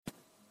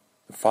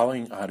The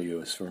following audio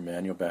is from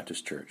Emmanuel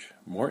Baptist Church.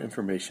 More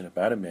information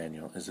about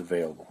Emmanuel is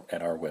available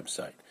at our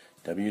website,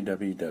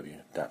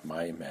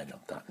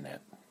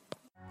 www.myemmanuel.net.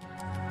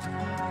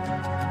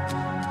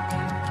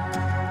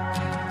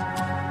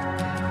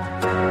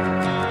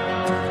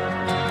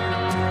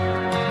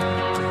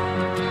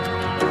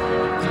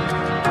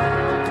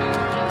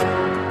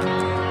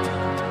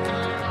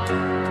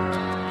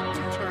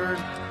 Turn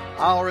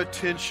our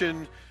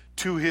attention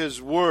to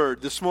His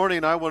Word. This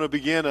morning I want to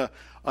begin a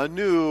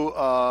new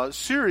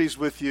series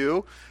with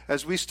you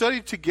as we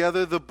study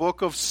together the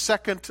book of 2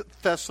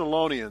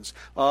 Thessalonians.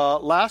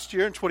 Last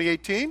year in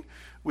 2018,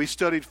 we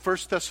studied 1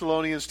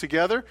 Thessalonians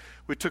together.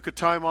 We took a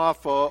time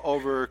off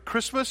over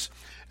Christmas,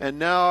 and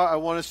now I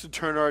want us to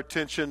turn our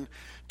attention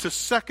to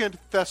 2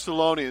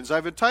 Thessalonians.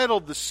 I've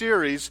entitled the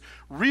series,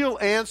 Real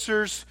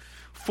Answers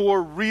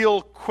for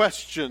Real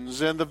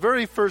Questions. And the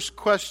very first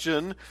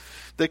question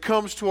that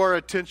comes to our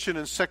attention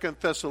in 2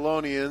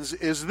 Thessalonians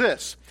is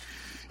this.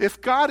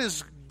 If God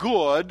is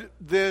good,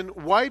 then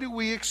why do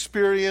we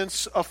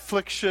experience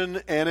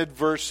affliction and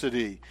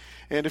adversity?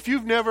 And if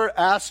you've never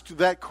asked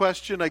that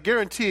question, I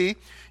guarantee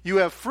you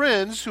have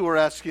friends who are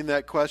asking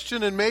that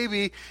question, and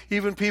maybe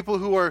even people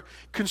who are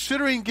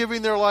considering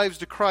giving their lives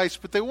to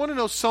Christ, but they want to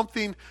know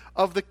something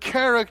of the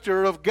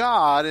character of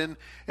God, and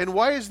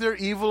why is there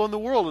evil in the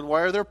world, and why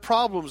are there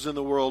problems in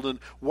the world, and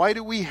why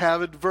do we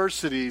have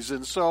adversities?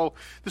 And so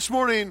this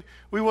morning,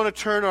 we want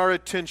to turn our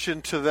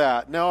attention to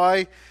that. Now,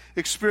 I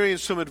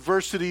experienced some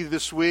adversity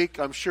this week.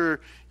 I'm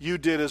sure you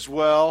did as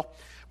well.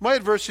 My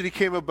adversity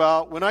came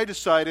about when I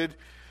decided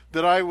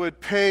that I would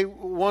pay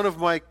one of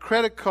my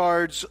credit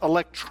cards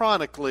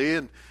electronically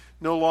and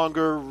no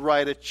longer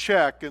write a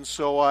check. And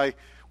so I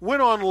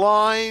went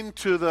online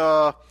to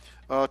the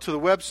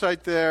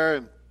website there,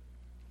 and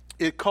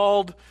it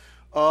called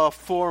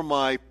for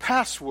my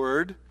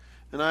password.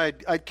 And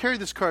I'd carried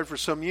this card for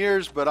some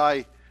years, but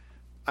I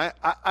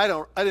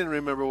didn't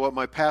remember what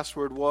my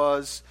password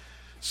was.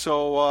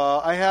 So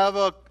I have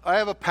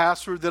a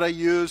password that I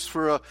use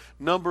for a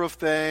number of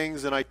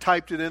things, and I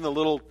typed it in the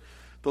little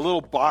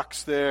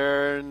box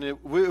there, and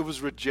it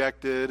was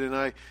rejected. And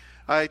I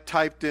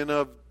typed in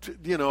an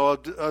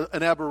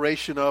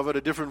aberration of it,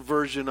 a different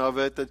version of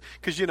it,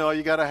 because you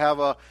got to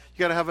have a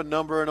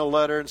number and a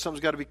letter, and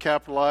something's got to be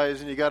capitalized,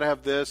 and you got to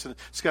have this, and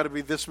it's got to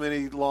be this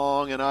many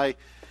long. And I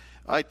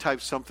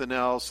typed something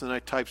else, and I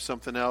typed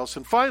something else,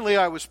 and finally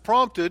I was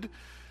prompted.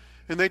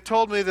 And they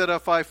told me that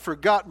if I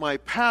forgot my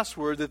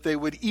password, that they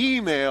would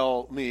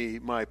email me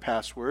my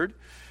password.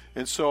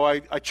 And so I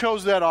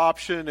chose that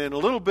option, and in a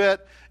little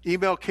bit,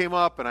 email came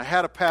up, and I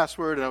had a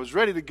password, and I was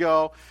ready to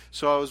go.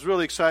 So I was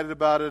really excited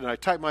about it, and I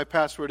typed my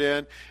password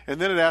in, and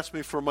then it asked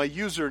me for my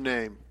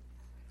username.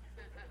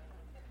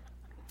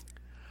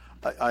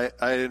 I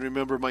didn't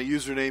remember my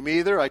username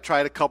either. I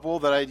tried a couple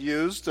that I'd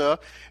used, and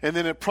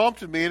then it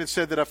prompted me, and it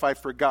said that if I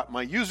forgot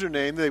my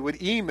username, they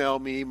would email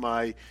me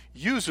my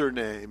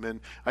username. And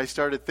I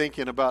started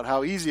thinking about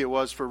how easy it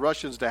was for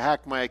Russians to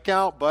hack my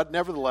account, but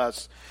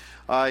nevertheless,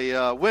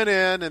 I went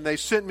in, and they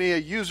sent me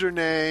a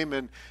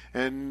username,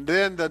 and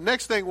then the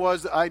next thing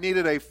was I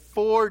needed a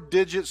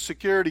 4-digit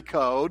security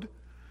code.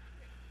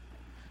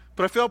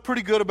 But I felt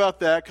pretty good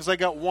about that because I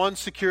got one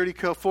security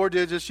code, 4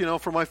 digits,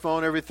 for my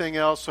phone, everything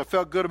else. So I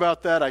felt good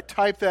about that. I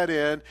typed that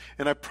in,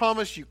 and I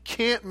promise you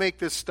can't make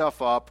this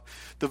stuff up.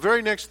 The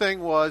very next thing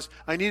was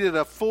I needed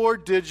a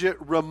 4-digit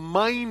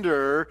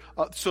reminder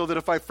so that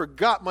if I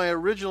forgot my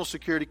original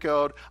security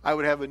code, I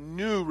would have a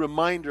new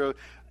reminder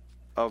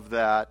of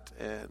that,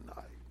 and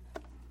I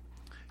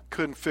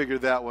couldn't figure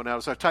that one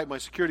out. So I typed my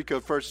security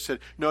code first and said,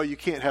 no, you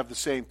can't have the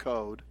same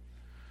code.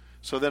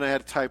 So then I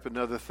had to type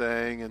another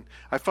thing, and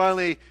I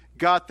finally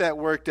got that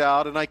worked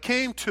out, and I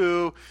came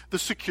to the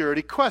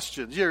security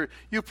questions.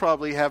 You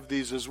probably have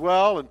these as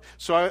well, and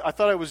so I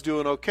thought I was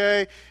doing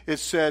okay. It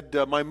said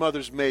my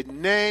mother's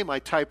maiden name. I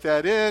typed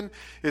that in.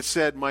 It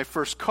said my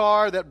first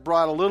car. That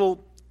brought a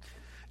little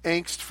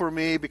angst for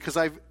me because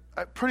I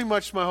pretty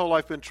much my whole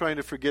life been trying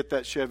to forget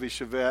that Chevy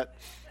Chevette.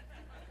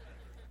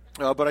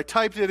 But I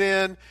typed it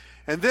in,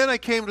 and then I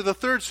came to the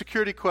third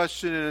security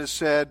question, and it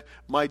said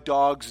my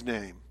dog's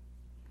name.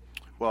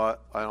 Well,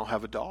 I don't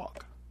have a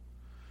dog.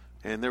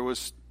 And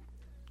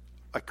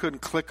I couldn't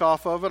click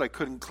off of it. I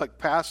couldn't click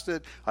past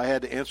it. I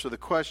had to answer the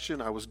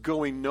question. I was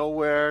going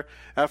nowhere.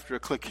 After a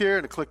click here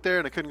and a click there,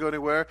 and I couldn't go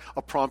anywhere,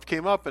 a prompt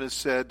came up, and it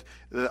said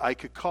that I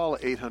could call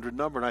an 800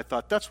 number. And I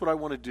thought, that's what I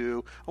want to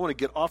do. I want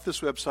to get off this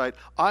website.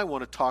 I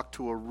want to talk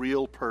to a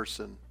real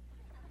person.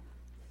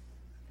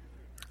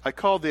 I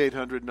called the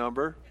 800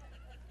 number.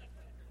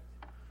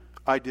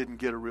 I didn't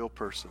get a real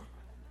person.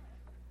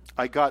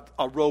 I got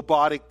a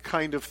robotic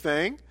kind of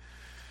thing.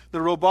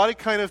 The robotic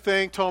kind of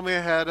thing told me I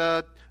had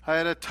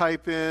to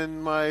type in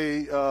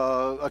my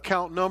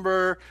account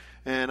number,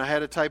 and I had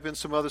to type in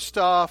some other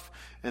stuff,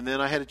 and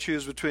then I had to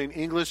choose between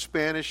English,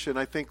 Spanish, and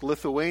I think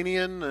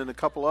Lithuanian, and a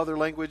couple other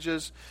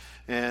languages.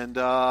 And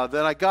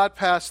then I got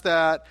past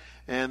that,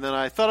 And then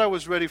I thought I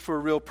was ready for a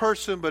real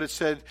person, but it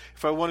said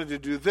if I wanted to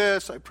do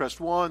this, I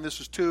pressed 1, this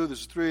is 2,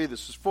 this is 3,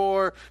 this is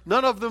 4.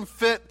 None of them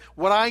fit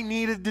what I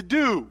needed to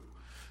do.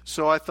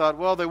 So I thought,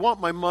 well, they want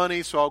my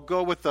money, so I'll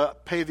go with the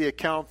pay the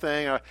account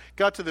thing. I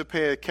got to the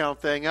pay the account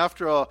thing.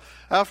 After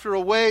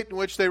a wait in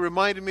which they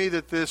reminded me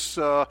that this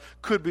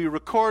could be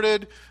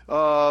recorded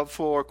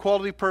for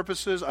quality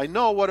purposes. I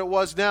know what it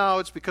was now.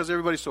 It's because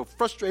everybody's so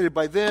frustrated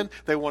by then,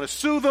 they want to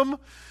sue them.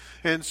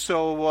 And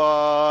so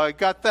I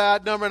got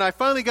that number, and I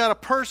finally got a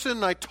person,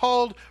 and I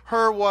told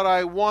her what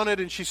I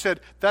wanted, and she said,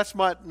 that's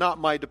not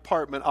my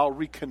department. I'll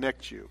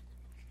reconnect you.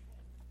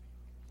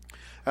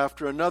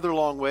 After another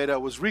long wait, I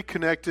was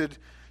reconnected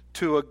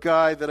to a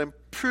guy that I'm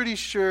pretty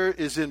sure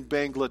is in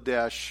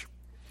Bangladesh.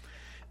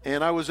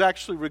 And I was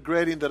actually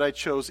regretting that I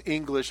chose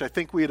English. I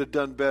think we'd have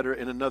done better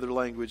in another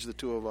language, the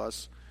two of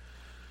us.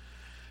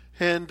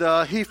 And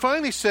he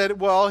finally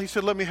said,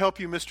 let me help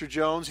you, Mr.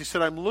 Jones. He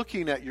said, I'm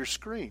looking at your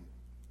screen.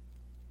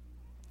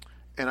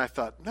 And I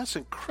thought, that's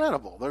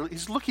incredible.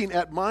 He's looking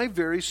at my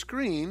very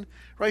screen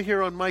right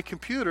here on my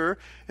computer.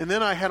 And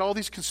then I had all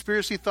these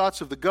conspiracy thoughts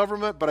of the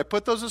government, but I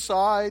put those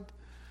aside.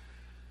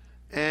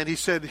 And he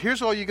said,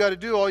 here's all you got to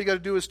do. All you got to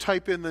do is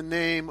type in the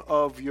name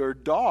of your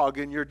dog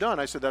and you're done.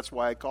 I said, that's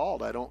why I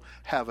called. I don't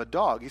have a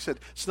dog. He said,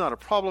 it's not a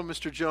problem,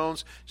 Mr.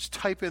 Jones. Just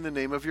type in the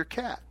name of your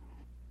cat.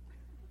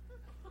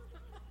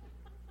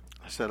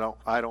 I said, oh,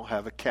 I don't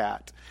have a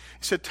cat.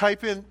 He said,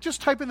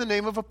 just type in the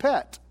name of a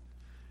pet.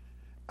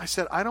 I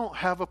said, I don't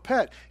have a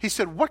pet. He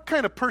said, what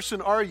kind of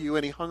person are you?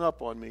 And he hung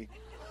up on me.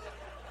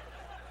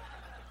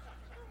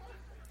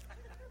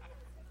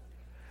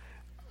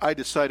 I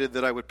decided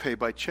that I would pay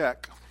by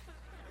check.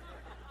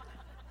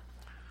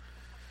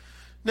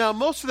 Now,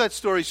 most of that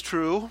story is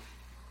true.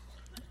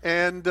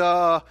 And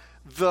the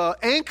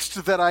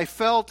angst that I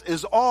felt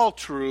is all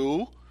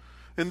true.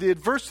 And the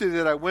adversity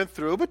that I went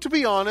through. But to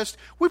be honest,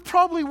 we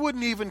probably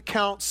wouldn't even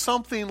count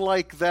something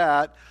like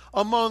that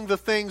among the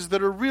things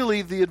that are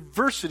really the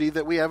adversity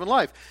that we have in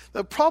life.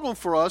 The problem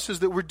for us is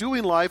that we're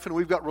doing life and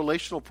we've got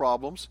relational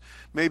problems.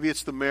 Maybe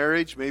it's the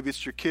marriage, maybe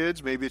it's your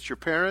kids, maybe it's your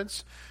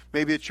parents,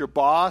 maybe it's your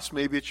boss,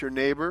 maybe it's your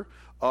neighbor.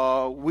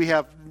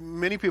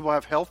 Many people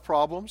have health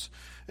problems,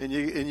 and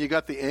you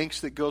got the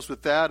angst that goes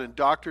with that, and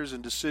doctors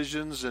and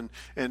decisions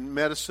and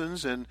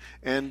medicines, and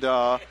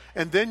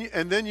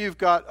then you've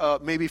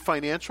got maybe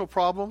financial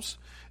problems.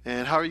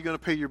 And how are you going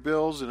to pay your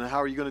bills? And how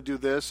are you going to do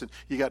this? And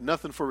you got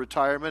nothing for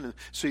retirement, and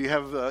so you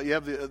have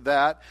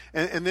that.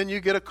 And then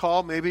you get a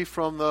call maybe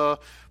from the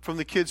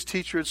kid's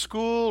teacher at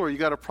school, or you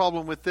got a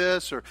problem with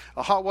this, or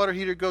a hot water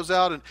heater goes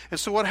out. And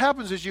so what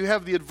happens is you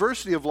have the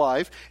adversity of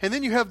life, and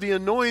then you have the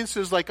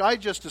annoyances like I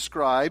just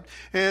described,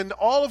 and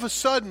all of a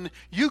sudden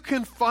you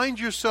can find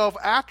yourself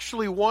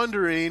actually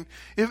wondering,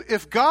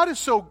 if God is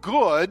so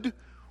good,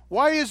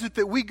 why is it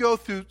that we go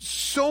through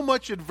so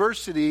much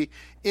adversity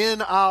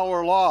in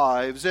our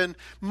lives? And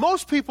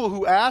most people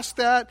who ask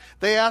that,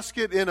 they ask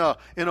it in a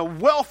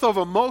wealth of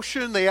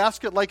emotion. They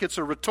ask it like it's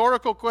a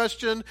rhetorical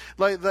question,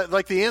 like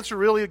the answer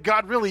really,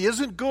 God really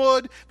isn't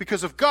good,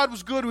 because if God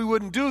was good, we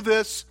wouldn't do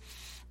this.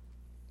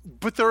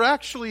 But there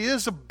actually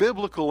is a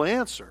biblical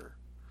answer.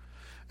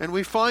 And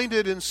we find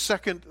it in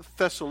 2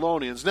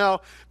 Thessalonians.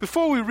 Now,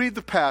 before we read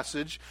the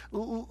passage,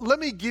 let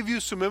me give you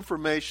some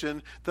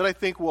information that I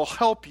think will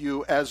help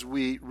you as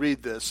we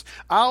read this.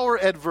 Our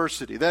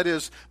adversity, that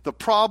is, the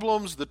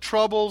problems, the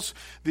troubles,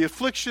 the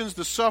afflictions,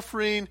 the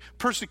suffering,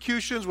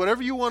 persecutions,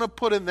 whatever you want to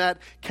put in that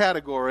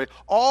category,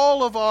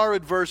 all of our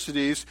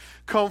adversities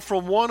come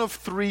from one of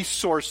three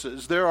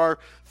sources. There are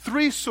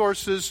three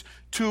sources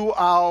to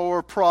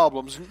our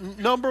problems.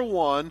 Number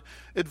one,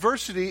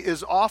 adversity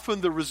is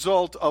often the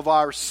result of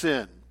our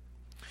sin.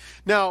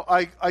 Now,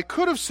 I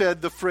could have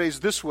said the phrase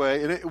this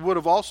way, and it would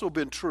have also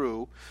been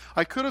true.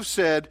 I could have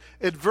said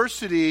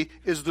adversity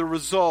is the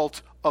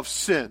result of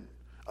sin.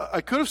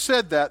 I could have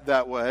said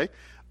that way.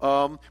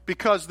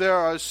 Because there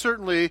are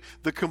certainly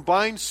the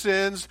combined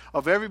sins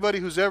of everybody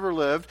who's ever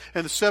lived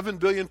and the 7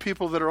 billion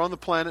people that are on the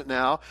planet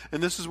now.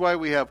 And this is why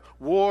we have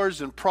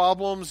wars and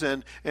problems.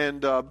 And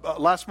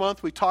last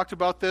month we talked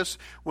about this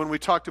when we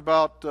talked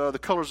about the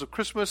colors of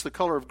Christmas, the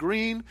color of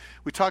green.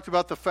 We talked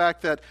about the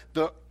fact that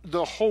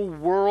the whole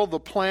world, the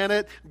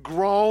planet,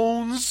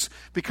 groans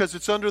because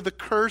it's under the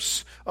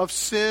curse of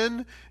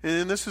sin.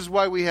 And this is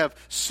why we have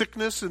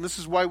sickness, and this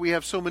is why we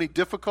have so many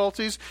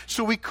difficulties.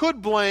 So we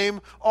could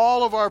blame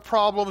all of our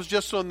problems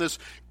just on this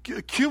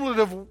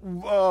cumulative,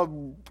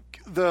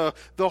 the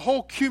whole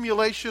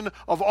accumulation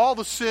of all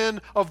the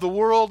sin of the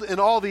world in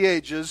all the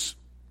ages.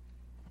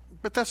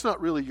 But that's not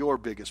really your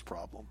biggest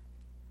problem.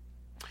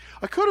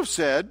 I could have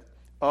said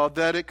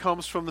that it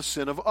comes from the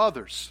sin of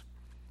others.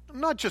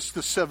 Not just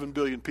the 7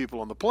 billion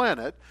people on the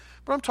planet,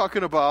 but I'm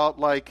talking about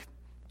like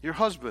your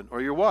husband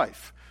or your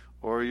wife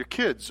or your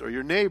kids or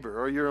your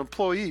neighbor or your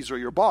employees or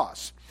your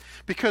boss.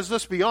 Because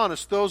let's be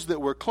honest, those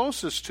that we're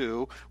closest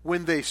to,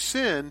 when they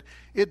sin,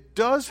 it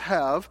does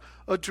have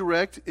a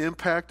direct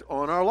impact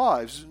on our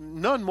lives.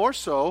 None more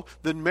so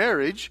than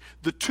marriage.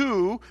 The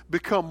two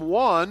become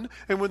one,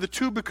 and when the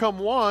two become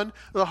one,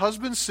 the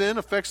husband's sin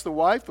affects the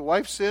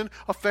wife's sin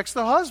affects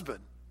the husband.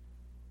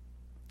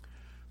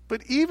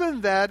 But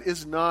even that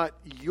is not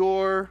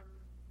your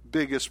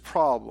biggest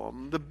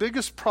problem. The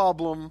biggest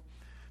problem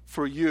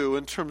for you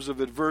in terms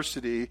of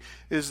adversity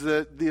is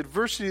that the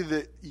adversity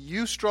that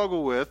you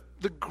struggle with,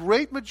 the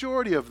great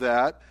majority of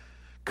that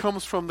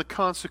comes from the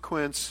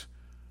consequence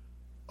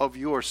of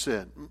your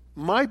sin.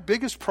 My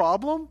biggest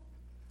problem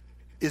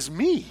is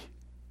me.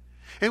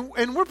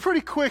 And we're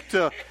pretty quick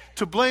to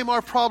blame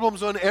our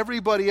problems on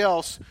everybody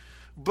else,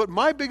 but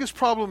my biggest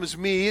problem is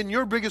me, and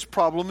your biggest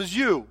problem is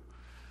you.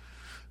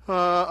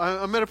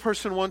 I met a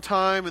person one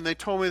time, and they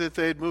told me that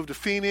they had moved to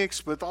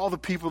Phoenix, but all the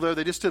people there,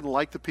 they just didn't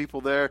like the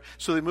people there.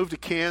 So they moved to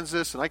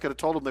Kansas, and I could have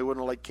told them they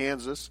wouldn't like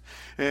Kansas.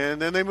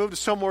 And then they moved to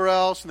somewhere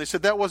else, and they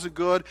said that wasn't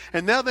good.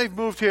 And now they've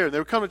moved here. They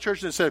were coming to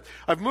church, and they said,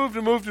 I've moved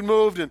and moved and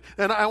moved. And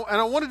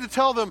I wanted to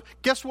tell them,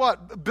 guess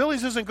what?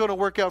 Billy's isn't going to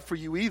work out for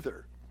you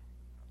either.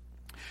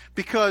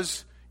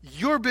 Because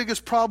your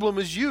biggest problem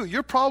is you.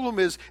 Your problem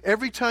is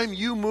every time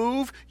you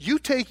move, you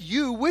take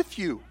you with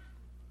you.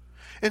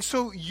 And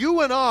so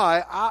you and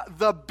I,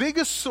 the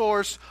biggest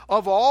source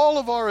of all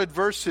of our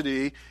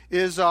adversity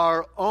is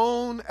our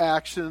own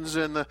actions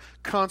and the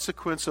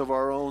consequence of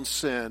our own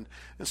sin.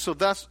 And so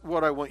that's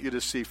what I want you to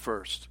see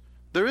first.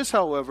 There is,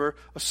 however,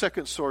 a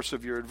second source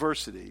of your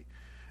adversity,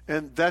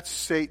 and that's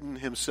Satan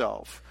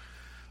himself.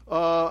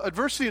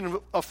 Adversity and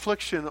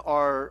affliction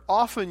are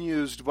often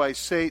used by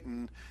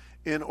Satan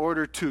in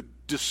order to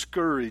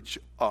discourage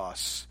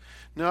us.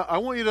 Now, I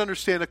want you to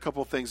understand a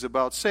couple things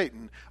about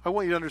Satan. I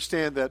want you to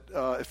understand that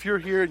if you're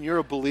here and you're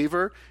a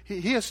believer,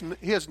 he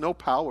has no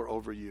power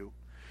over you.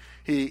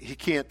 He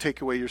can't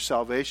take away your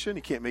salvation.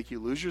 He can't make you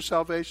lose your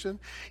salvation.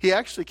 He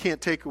actually can't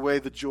take away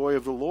the joy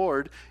of the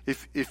Lord.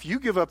 If you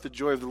give up the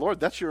joy of the Lord,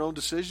 that's your own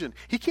decision.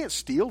 He can't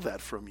steal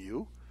that from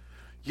you.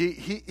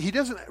 He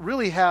doesn't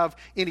really have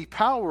any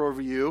power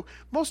over you.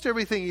 Most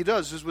everything he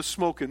does is with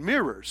smoke and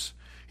mirrors.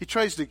 He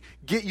tries to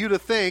get you to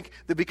think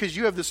that because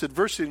you have this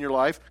adversity in your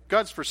life,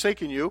 God's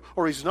forsaken you,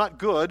 or he's not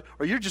good,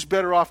 or you're just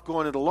better off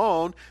going it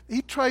alone.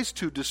 He tries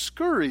to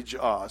discourage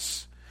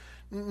us.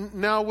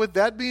 Now, with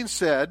that being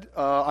said,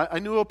 I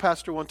knew a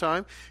pastor one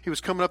time. He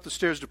was coming up the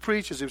stairs to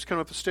preach. As he was coming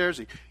up the stairs,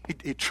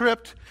 he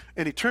tripped,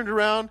 and he turned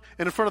around,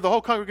 and in front of the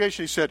whole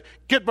congregation, he said,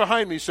 "Get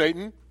behind me,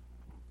 Satan."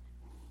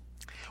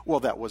 Well,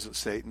 that wasn't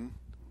Satan.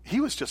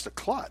 He was just a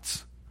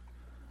klutz.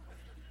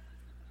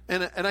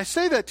 And I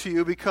say that to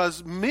you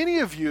because many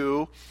of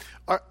you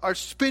are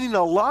spending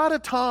a lot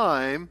of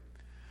time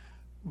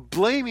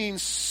blaming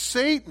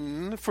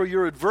Satan for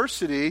your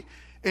adversity,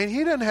 and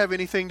he doesn't have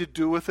anything to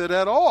do with it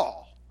at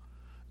all.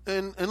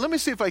 And let me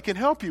see if I can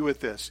help you with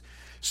this.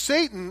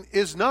 Satan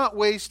is not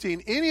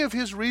wasting any of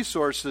his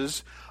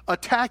resources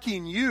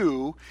attacking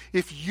you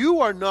if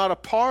you are not a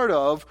part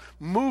of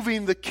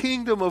moving the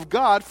kingdom of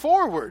God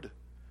forward.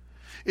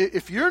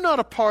 If you're not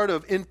a part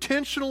of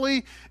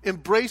intentionally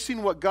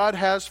embracing what God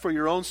has for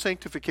your own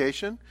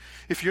sanctification,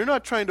 if you're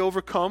not trying to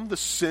overcome the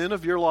sin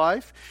of your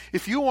life,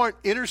 if you aren't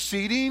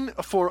interceding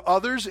for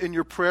others in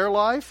your prayer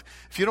life,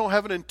 if you don't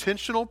have an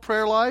intentional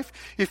prayer life,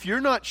 if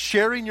you're not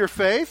sharing your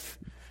faith,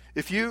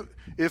 if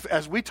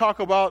as we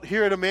talk about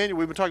here at Emmanuel,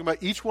 we've been talking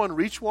about each one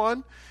reach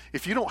one,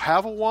 if you don't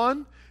have a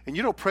one, and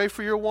you don't pray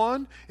for your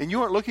one, and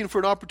you aren't looking for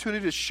an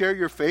opportunity to share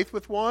your faith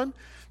with one,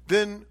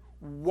 then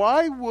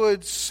why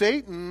would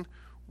Satan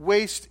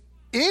waste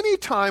any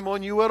time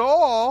on you at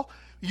all?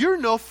 You're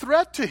no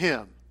threat to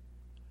him.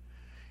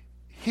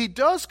 He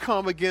does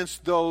come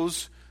against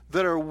those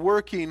that are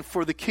working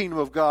for the kingdom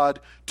of God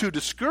to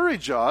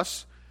discourage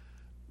us,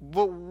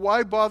 but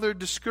why bother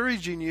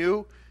discouraging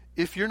you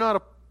if you're not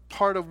a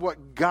part of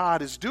what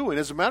God is doing?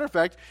 As a matter of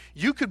fact,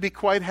 you could be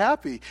quite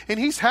happy, and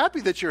he's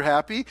happy that you're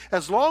happy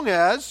as long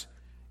as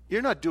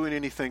you're not doing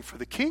anything for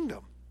the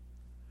kingdom.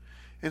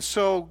 And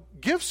so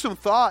give some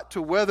thought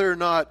to whether or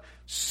not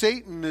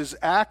Satan is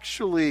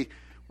actually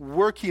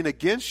working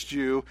against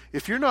you.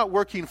 If you're not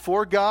working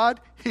for God,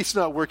 he's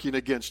not working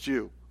against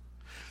you.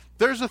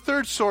 There's a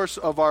third source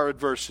of our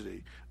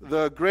adversity.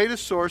 The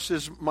greatest source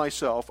is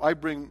myself. I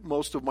bring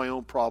most of my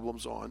own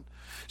problems on.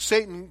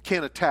 Satan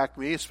can't attack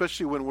me,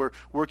 especially when we're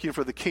working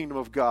for the kingdom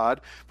of God.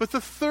 But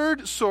the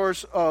third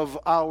source of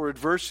our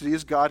adversity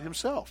is God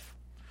himself.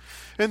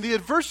 And the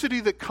adversity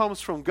that comes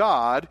from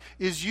God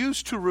is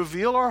used to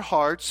reveal our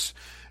hearts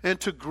and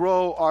to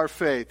grow our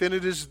faith. And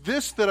it is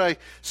this that I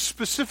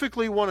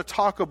specifically want to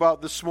talk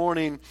about this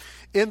morning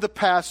in the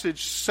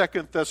passage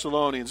 2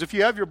 Thessalonians. If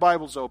you have your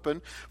Bibles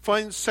open,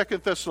 find 2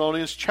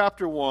 Thessalonians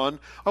chapter 1.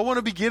 I want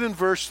to begin in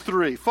verse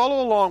 3.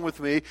 Follow along with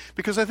me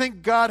because I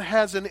think God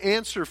has an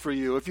answer for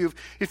you.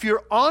 If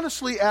you're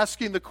honestly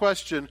asking the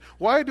question,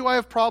 why do I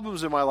have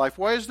problems in my life?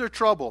 Why is there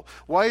trouble?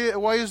 Why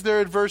is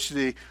there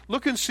adversity?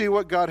 Look and see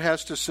what God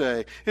has to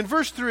say. In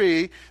verse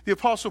 3, the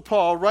Apostle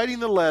Paul, writing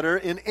the letter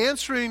and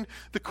answering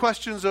the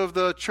questions of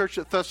the church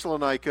at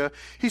Thessalonica,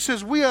 he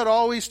says, "We ought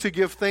always to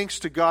give thanks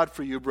to God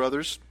for you,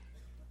 brothers,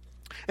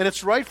 And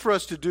it's right for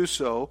us to do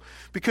so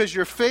because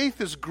your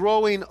faith is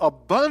growing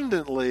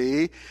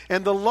abundantly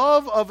and the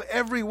love of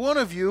every one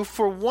of you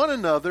for one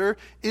another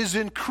is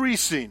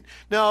increasing.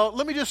 Now,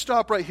 let me just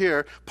stop right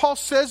here. Paul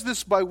says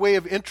this by way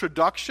of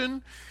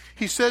introduction.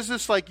 He says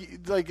this like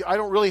I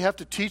don't really have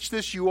to teach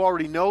this. You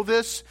already know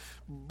this.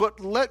 But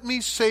let me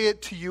say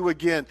it to you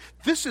again.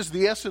 This is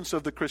the essence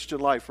of the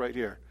Christian life right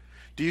here.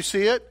 Do you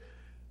see it?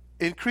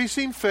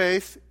 Increasing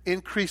faith,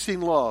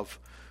 increasing love.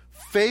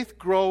 Faith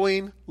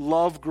growing,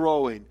 love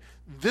growing.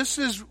 This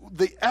is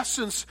the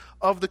essence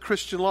of the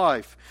Christian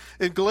life.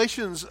 In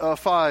Galatians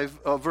 5,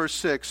 verse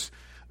 6,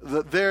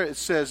 there it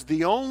says,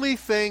 the only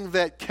thing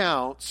that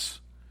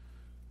counts,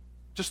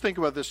 just think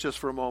about this just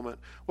for a moment.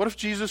 What if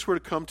Jesus were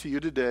to come to you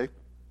today?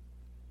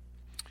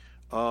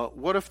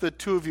 What if the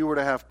two of you were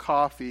to have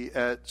coffee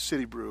at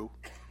City Brew?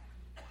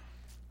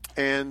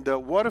 And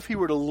what if he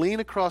were to lean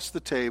across the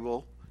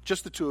table,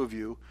 just the two of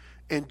you,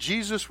 and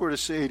Jesus were to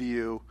say to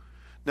you,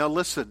 now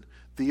listen,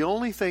 the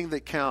only thing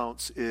that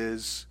counts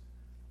is,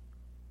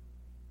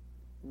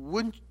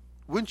 wouldn't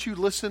you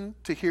listen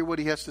to hear what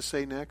he has to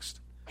say next?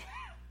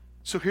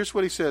 So here's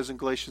what he says in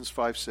Galatians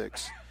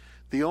 5:6.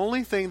 The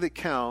only thing that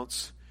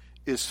counts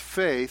is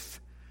faith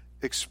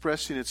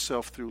expressing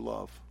itself through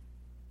love.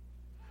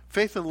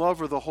 Faith and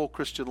love are the whole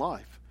Christian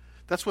life.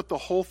 That's what the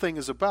whole thing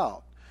is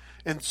about.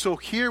 And so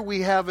here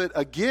we have it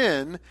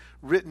again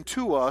written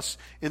to us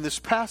in this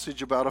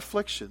passage about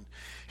affliction.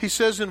 He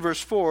says in verse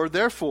 4,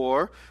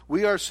 therefore,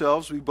 we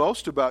ourselves, we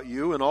boast about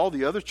you and all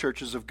the other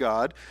churches of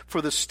God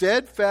for the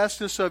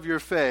steadfastness of your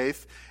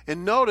faith.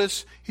 And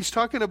notice, he's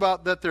talking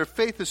about that their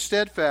faith is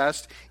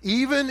steadfast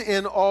even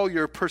in all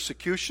your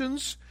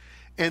persecutions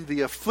and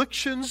the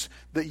afflictions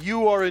that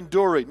you are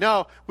enduring.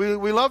 Now, we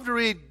love to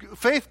read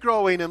faith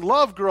growing and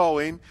love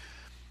growing,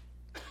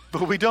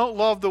 but we don't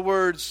love the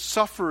words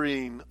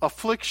suffering,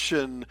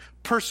 affliction,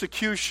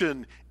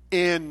 persecution,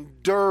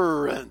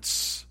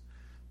 endurance.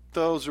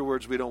 Those are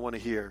words we don't want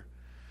to hear.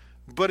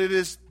 But it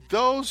is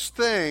those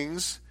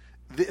things,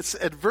 this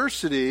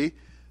adversity,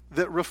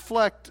 that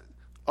reflect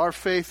our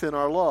faith and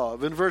our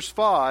love. In verse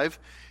 5,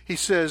 he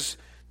says,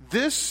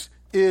 this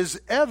is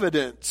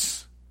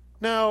evidence.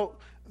 Now,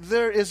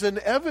 there is an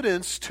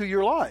evidence to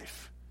your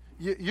life.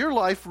 Your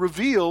life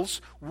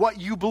reveals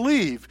what you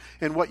believe,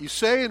 and what you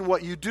say and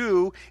what you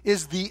do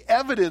is the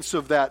evidence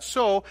of that.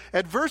 So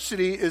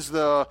adversity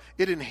it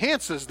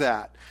enhances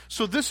that.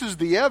 So this is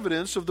the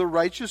evidence of the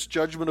righteous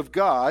judgment of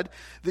God,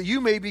 that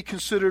you may be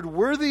considered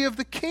worthy of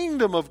the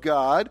kingdom of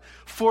God,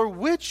 for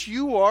which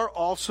you are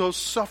also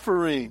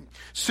suffering.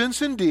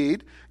 Since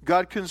indeed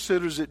God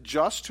considers it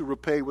just to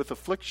repay with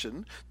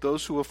affliction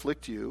those who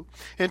afflict you,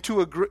 and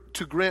to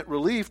grant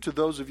relief to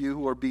those of you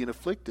who are being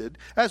afflicted,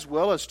 as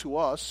well as to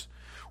us,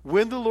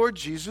 when the Lord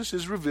Jesus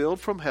is revealed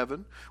from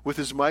heaven with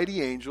his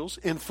mighty angels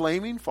in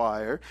flaming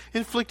fire,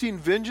 inflicting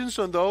vengeance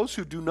on those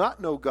who do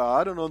not know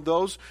God and on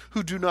those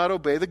who do not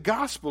obey the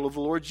gospel of the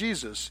Lord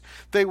Jesus.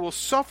 They will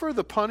suffer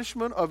the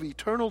punishment of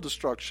eternal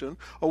destruction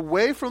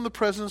away from the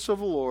presence of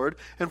the Lord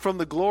and from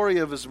the glory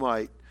of his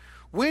might,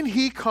 when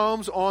he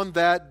comes on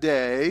that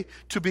day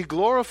to be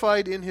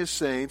glorified in his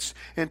saints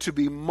and to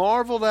be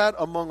marveled at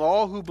among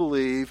all who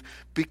believe,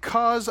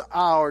 because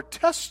our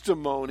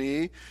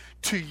testimony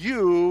to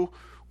you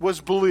was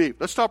believed.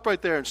 Let's stop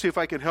right there and see if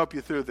I can help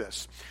you through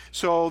this.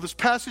 So this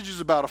passage is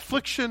about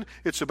affliction,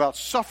 it's about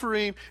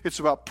suffering, it's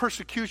about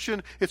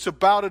persecution, it's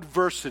about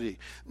adversity.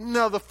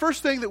 Now, the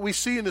first thing that we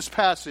see in this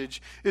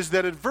passage is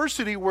that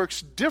adversity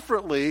works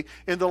differently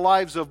in the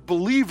lives of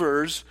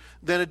believers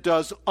than it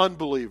does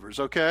unbelievers,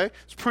 okay?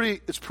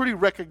 It's pretty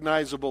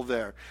recognizable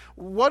there.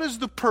 What is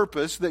the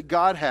purpose that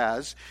God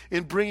has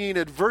in bringing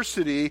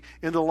adversity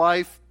in the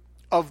life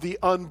of the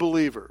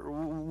unbeliever?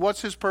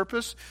 What's his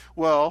purpose?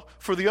 Well,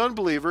 for the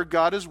unbeliever,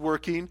 God is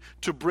working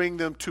to bring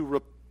them to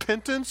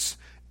repentance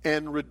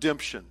and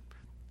redemption.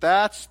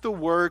 That's the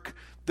work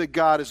that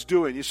God is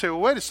doing. You say,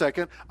 well, wait a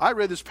second. I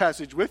read this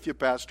passage with you,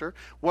 Pastor.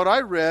 What I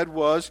read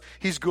was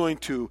he's going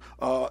to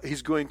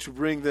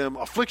bring them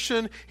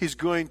affliction. He's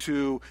going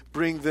to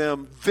bring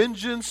them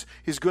vengeance.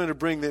 He's going to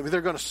bring them, they're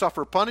going to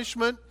suffer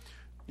punishment.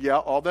 Yeah,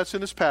 all that's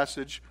in this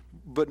passage.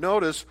 But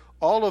notice,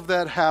 all of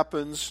that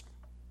happens,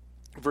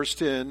 verse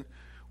 10,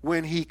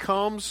 when he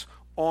comes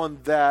on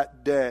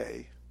that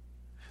day.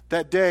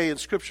 That day in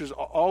Scripture is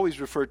always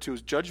referred to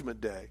as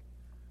Judgment Day.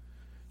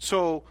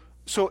 So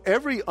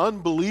every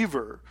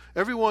unbeliever,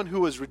 everyone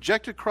who has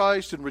rejected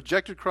Christ and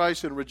rejected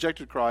Christ and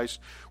rejected Christ,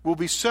 will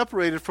be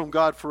separated from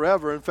God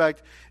forever. In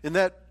fact, in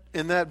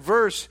that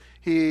verse,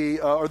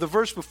 the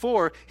verse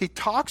before, he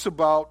talks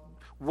about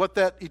what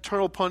that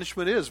eternal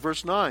punishment is.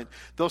 Verse 9,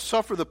 they'll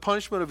suffer the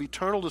punishment of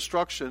eternal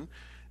destruction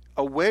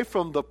away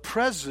from the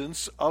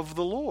presence of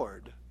the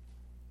Lord.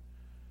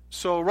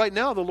 So right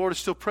now, the Lord is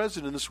still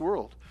present in this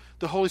world.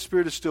 The Holy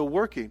Spirit is still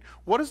working.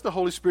 What is the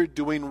Holy Spirit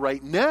doing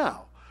right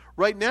now?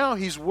 Right now,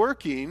 he's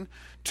working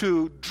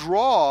to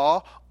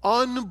draw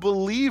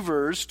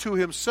unbelievers to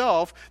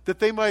himself, that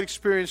they might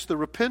experience the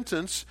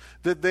repentance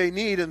that they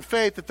need and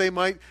faith, that they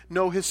might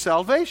know his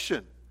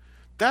salvation.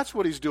 That's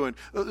what he's doing.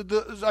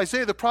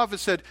 Isaiah the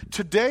prophet said,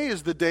 today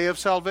is the day of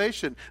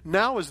salvation.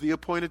 Now is the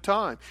appointed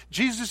time.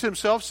 Jesus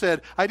himself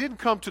said, I didn't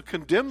come to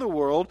condemn the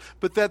world,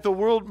 but that the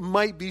world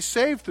might be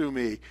saved through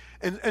me.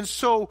 And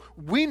so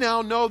we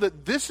now know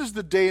that this is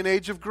the day and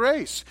age of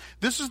grace.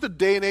 This is the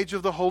day and age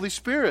of the Holy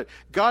Spirit.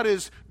 God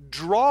is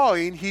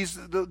drawing.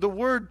 The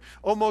word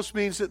almost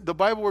means, the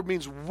Bible word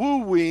means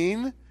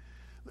wooing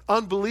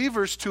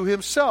unbelievers to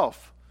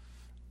himself.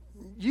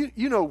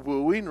 You know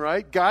wooing,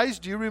 right? Guys,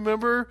 do you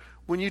remember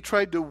when you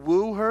tried to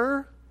woo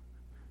her?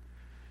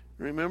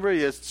 Remember,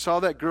 you saw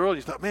that girl and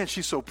you thought, man,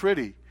 she's so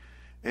pretty.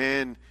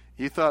 And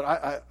you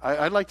thought,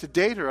 I'd like to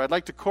date her. I'd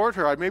like to court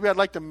her. Maybe I'd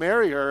like to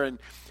marry her.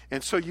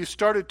 And so you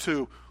started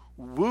to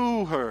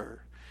woo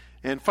her.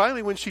 And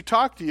finally, when she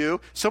talked to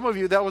you, some of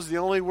you, that was the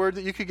only word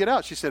that you could get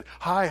out. She said,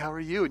 hi, how are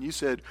you? And you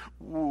said,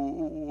 woo,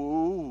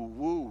 woo,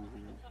 woo.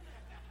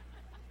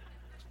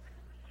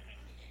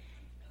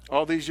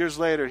 All these years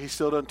later, he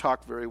still doesn't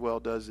talk very well,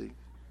 does he?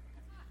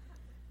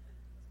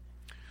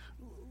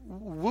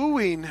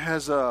 Wooing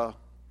has a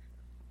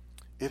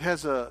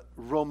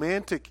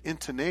romantic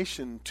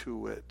intonation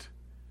to it.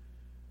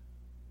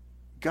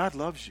 God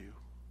loves you.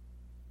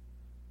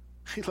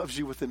 He loves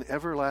you with an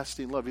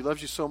everlasting love. He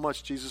loves you so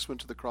much, Jesus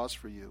went to the cross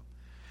for you.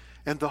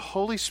 And the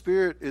Holy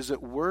Spirit is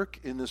at work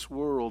in this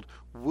world,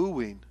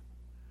 wooing,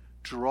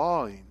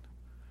 drawing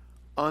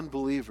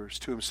unbelievers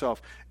to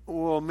himself.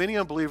 Well, many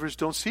unbelievers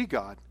don't see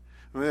God.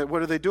 I mean,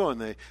 what are they doing?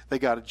 They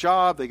got a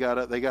job. They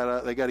got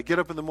to get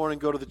up in the morning,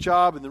 go to the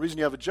job. And the reason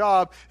you have a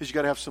job is you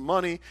got to have some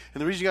money.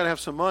 And the reason you got to have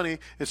some money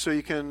is so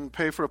you can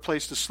pay for a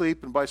place to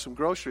sleep and buy some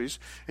groceries.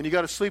 And you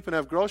got to sleep and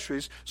have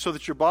groceries so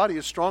that your body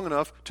is strong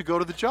enough to go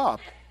to the job.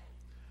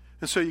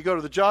 And so you go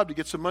to the job to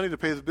get some money to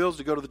pay the bills,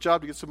 to go to the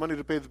job to get some money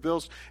to pay the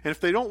bills. And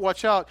if they don't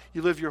watch out,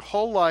 you live your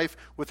whole life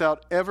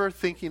without ever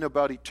thinking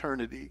about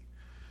eternity.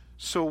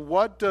 So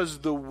what does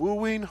the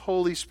wooing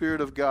Holy Spirit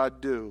of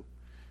God do?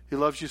 He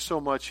loves you so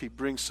much, he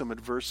brings some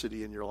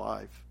adversity in your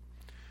life.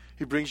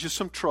 He brings you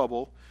some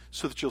trouble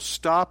so that you'll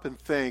stop and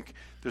think,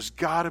 there's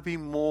got to be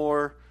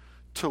more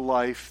to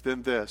life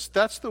than this.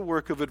 That's the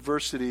work of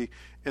adversity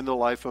in the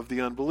life of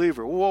the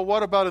unbeliever. Well,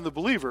 what about in the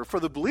believer? For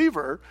the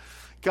believer,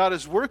 God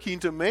is working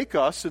to make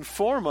us and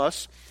form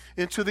us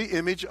into the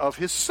image of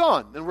his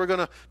Son. And we're going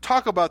to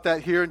talk about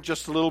that here in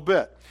just a little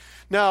bit.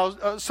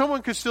 Now,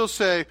 someone could still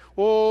say,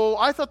 well,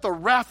 I thought the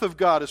wrath of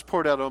God is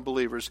poured out on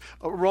believers.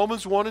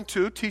 Romans 1 and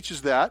 2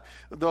 teaches that.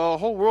 The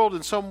whole world,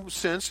 in some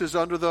sense, is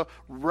under the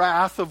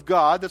wrath of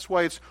God. That's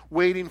why it's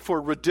waiting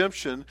for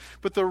redemption.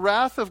 But the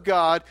wrath of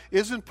God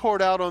isn't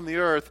poured out on the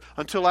earth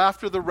until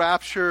after the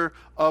rapture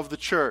of the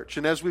church.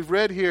 And as we've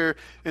read here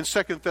in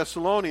 2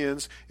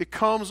 Thessalonians, it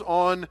comes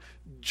on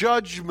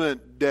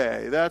Judgment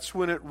Day. That's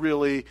when it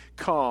really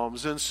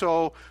comes. And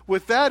so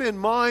with that in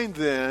mind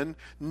then,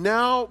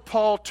 now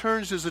Paul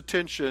turns his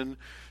attention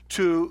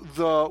to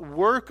the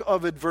work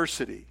of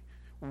adversity.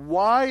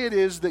 Why it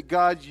is that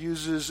God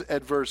uses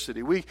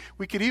adversity. We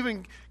could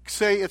even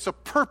say it's a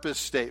purpose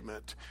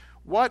statement.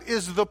 What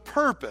is the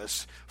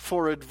purpose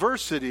for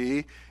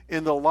adversity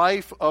in the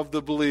life of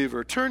the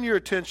believer? Turn your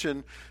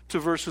attention to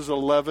verses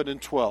 11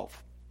 and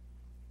 12.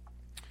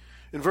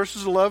 In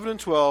verses 11 and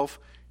 12,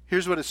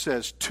 here's what it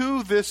says.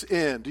 To this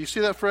end. Do you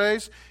see that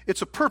phrase?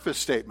 It's a purpose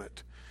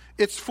statement.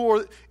 It's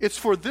for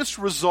this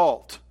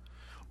result.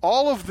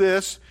 All of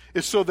this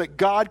is so that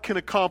God can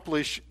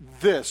accomplish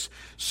this.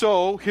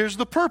 So here's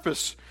the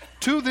purpose.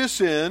 To this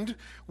end,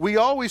 we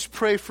always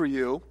pray for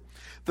you,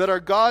 that our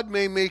God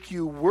may make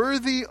you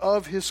worthy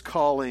of his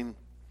calling,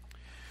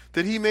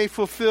 that he may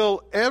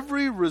fulfill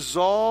every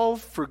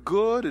resolve for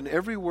good and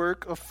every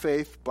work of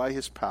faith by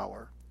his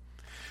power,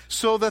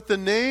 so that the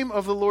name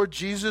of the Lord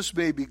Jesus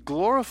may be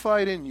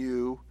glorified in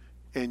you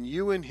and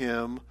you in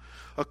him,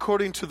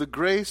 according to the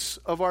grace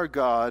of our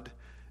God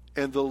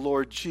and the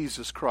Lord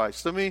Jesus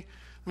Christ. Let me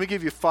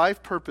give you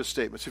 5 purpose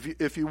statements.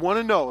 If you want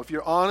to know, if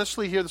you're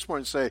honestly here this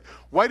morning, say,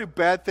 why do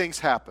bad things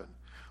happen?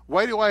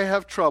 Why do I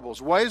have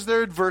troubles? Why is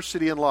there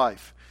adversity in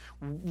life?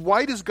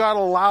 Why does God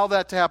allow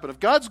that to happen? If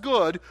God's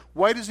good,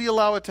 why does he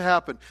allow it to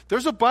happen?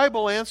 There's a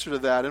Bible answer to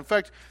that. In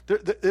fact,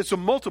 it's a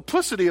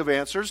multiplicity of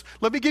answers.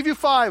 Let me give you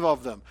 5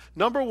 of them.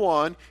 Number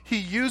 1, he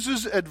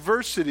uses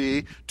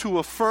adversity to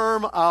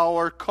affirm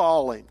our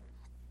calling.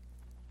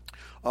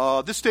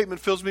 This statement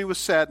fills me with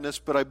sadness,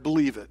 but I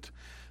believe it.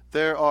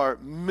 There are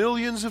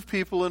millions of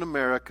people in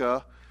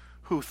America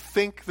who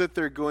think that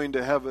they're going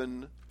to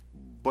heaven,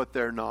 but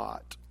they're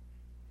not.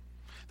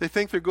 They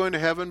think they're going to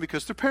heaven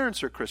because their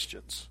parents are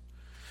Christians.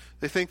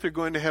 They think they're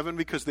going to heaven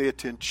because they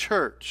attend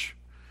church.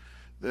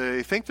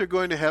 They think they're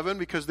going to heaven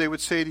because they would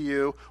say to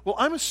you, well,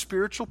 I'm a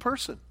spiritual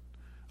person.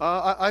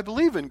 I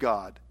believe in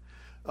God.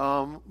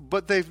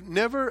 But they've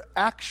never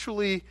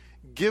actually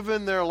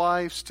given their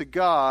lives to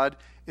God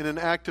in an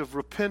act of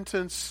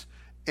repentance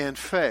and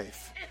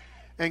faith.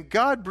 And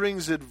God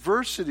brings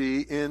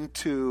adversity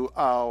into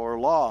our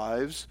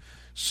lives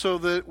so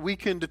that we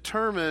can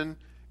determine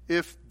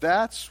if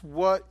that's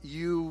what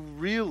you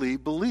really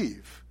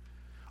believe.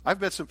 I've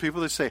met some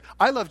people that say,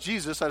 I love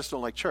Jesus, I just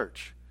don't like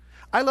church.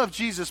 I love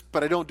Jesus,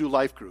 but I don't do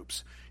life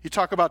groups. You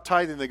talk about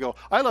tithing, they go,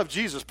 I love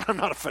Jesus, but I'm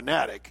not a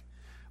fanatic.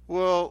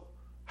 Well,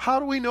 how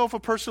do we know if a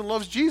person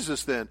loves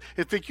Jesus then?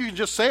 If you can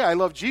just say, I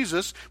love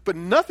Jesus, but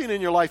nothing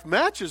in your life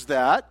matches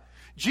that.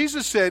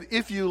 Jesus said,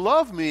 if you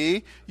love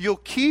me, you'll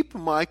keep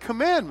my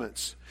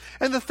commandments.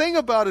 And the thing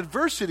about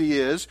adversity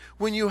is,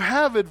 when you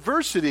have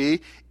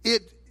adversity,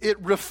 it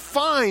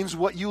refines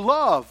what you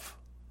love.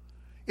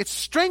 It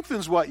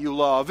strengthens what you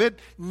love. It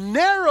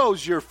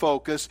narrows your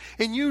focus,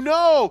 and you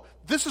know,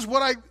 this is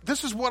what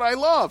I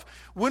love.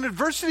 When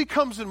adversity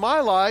comes in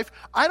my life,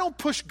 I don't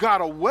push God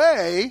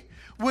away.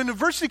 When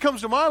adversity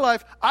comes to my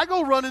life, I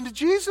go run into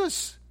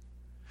Jesus.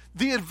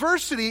 The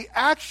adversity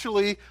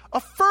actually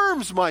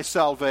affirms my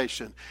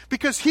salvation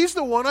because he's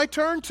the one I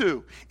turn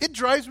to. It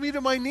drives me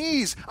to my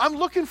knees. I'm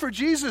looking for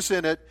Jesus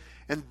in it,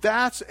 and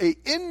that's an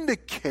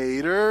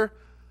indicator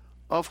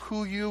of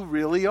who you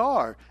really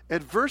are.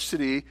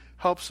 Adversity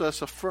helps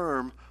us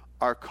affirm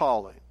our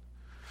calling.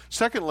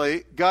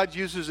 Secondly, God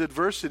uses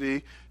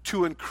adversity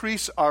to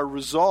increase our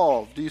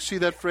resolve. Do you see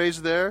that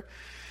phrase there?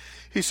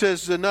 He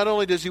says that not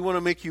only does he want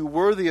to make you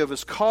worthy of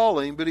his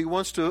calling, but he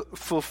wants to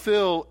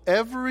fulfill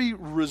every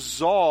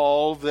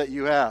resolve that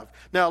you have.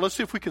 Now, let's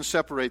see if we can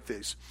separate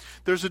these.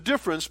 There's a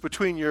difference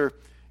between your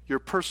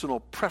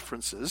personal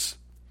preferences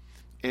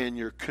and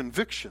your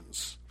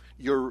convictions,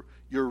 your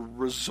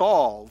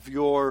resolve,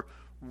 your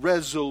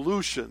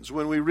resolutions.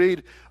 When we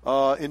read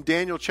in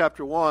Daniel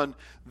chapter 1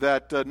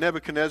 that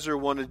Nebuchadnezzar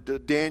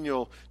wanted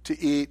Daniel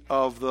to eat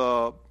of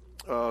the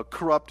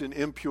corrupt and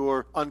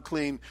impure,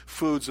 unclean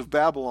foods of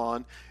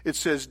Babylon, it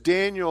says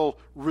Daniel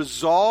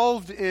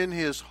resolved in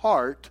his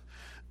heart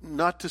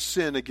not to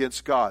sin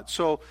against God.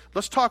 So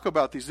let's talk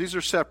about these. These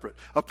are separate.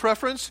 A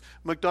preference,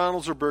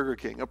 McDonald's or Burger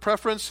King. A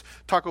preference,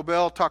 Taco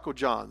Bell, Taco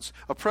John's.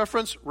 A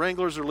preference,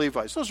 Wranglers or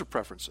Levi's. Those are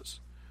preferences.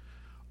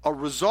 A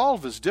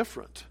resolve is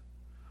different.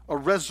 A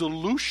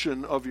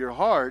resolution of your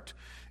heart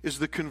is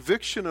the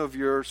conviction of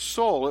your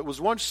soul. It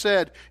was once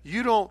said,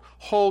 you don't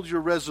hold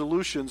your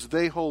resolutions,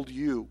 they hold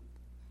you.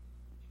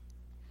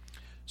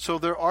 So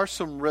there are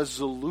some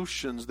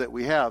resolutions that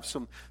we have,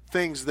 some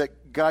things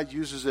that God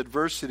uses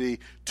adversity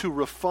to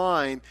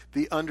refine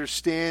the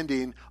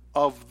understanding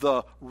of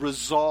the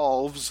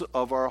resolves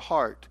of our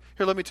heart.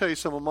 Here, let me tell you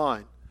some of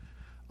mine.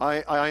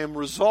 I am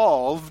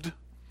resolved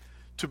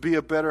to be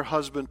a better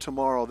husband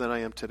tomorrow than I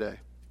am today.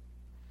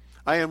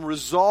 I am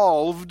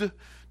resolved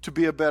to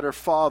be a better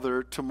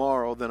father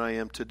tomorrow than I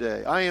am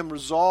today. I am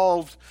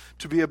resolved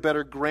to be a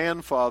better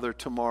grandfather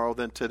tomorrow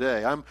than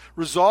today. I'm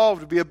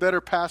resolved to be a better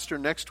pastor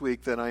next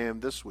week than I am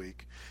this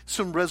week.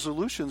 Some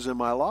resolutions in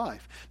my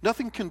life.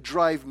 Nothing can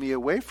drive me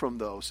away from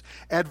those.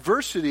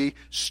 Adversity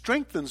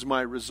strengthens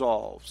my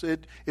resolves.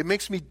 It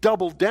makes me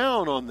double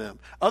down on them.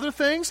 Other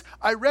things,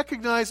 I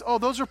recognize,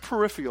 those are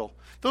peripheral.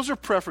 Those are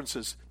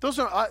preferences. Those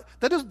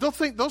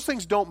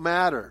things don't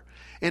matter.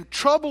 And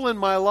trouble in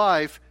my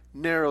life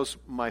narrows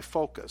my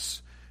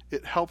focus.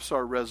 It helps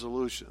our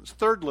resolutions.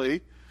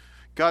 Thirdly,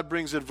 God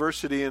brings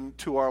adversity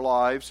into our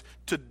lives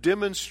to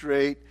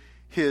demonstrate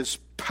his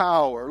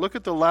power. Look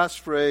at the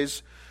last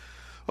phrase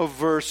of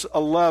verse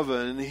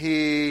 11.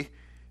 He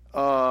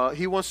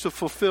wants to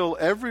fulfill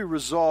every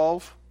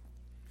resolve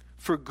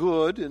for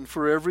good and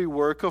for every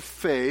work of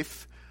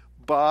faith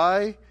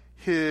by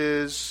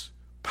his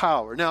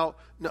power. Now,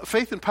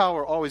 faith and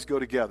power always go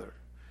together.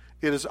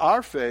 It is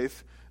our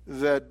faith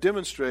that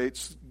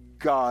demonstrates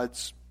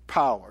God's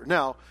power.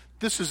 Now,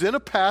 this is in a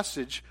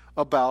passage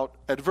about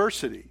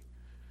adversity.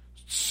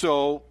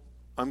 So,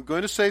 I'm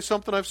going to say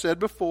something I've said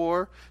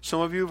before.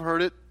 Some of you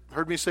have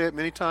heard me say it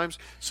many times.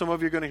 Some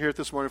of you are going to hear it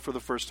this morning for the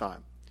first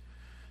time.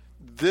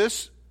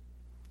 This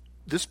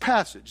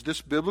passage, this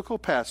biblical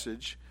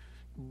passage,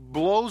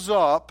 blows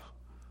up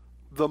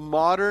the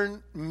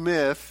modern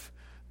myth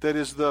that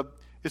it's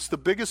the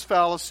biggest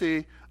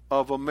fallacy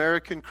of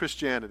American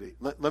Christianity.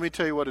 Let me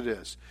tell you what it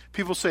is.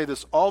 People say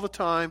this all the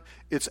time.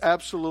 It's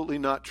absolutely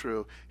not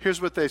true. Here's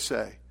what they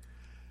say.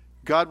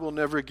 God will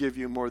never give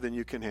you more than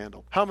you can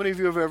handle. How many of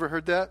you have ever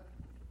heard that?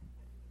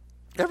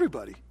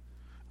 Everybody.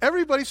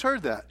 Everybody's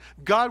heard that.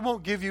 God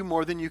won't give you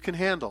more than you can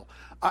handle.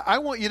 I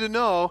want you to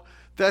know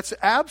that's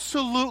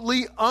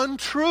absolutely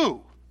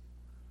untrue.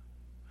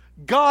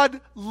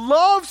 God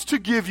loves to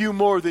give you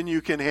more than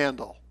you can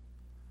handle.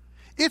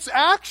 It's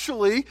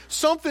actually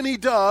something he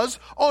does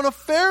on a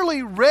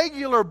fairly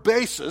regular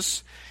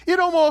basis. It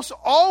almost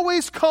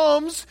always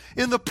comes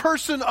in the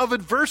person of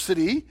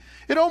adversity.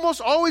 It almost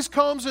always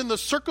comes in the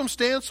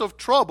circumstance of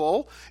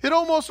trouble. It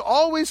almost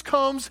always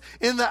comes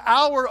in the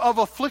hour of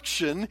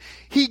affliction.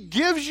 He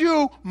gives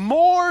you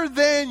more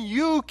than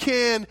you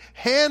can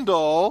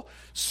handle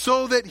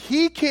so that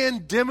he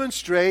can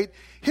demonstrate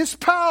his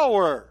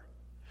power.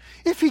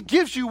 If he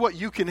gives you what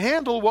you can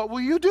handle, what will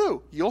you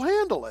do? You'll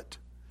handle it.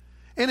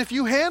 And if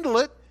you handle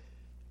it,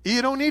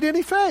 you don't need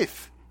any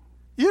faith.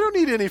 You don't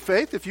need any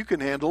faith if you can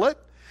handle it.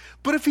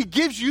 But if he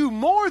gives you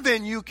more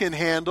than you can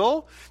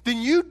handle,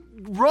 then you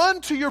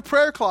run to your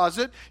prayer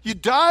closet, you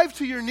dive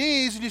to your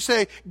knees, and you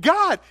say,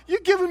 God,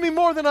 you've given me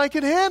more than I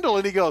can handle.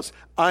 And he goes,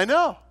 I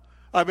know.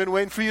 I've been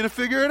waiting for you to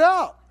figure it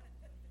out.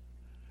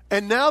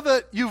 And now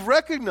that you've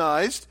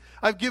recognized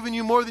I've given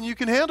you more than you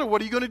can handle,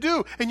 what are you going to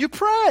do? And you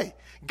pray,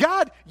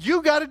 God,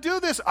 you got to do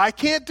this. I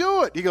can't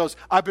do it. He goes,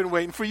 I've been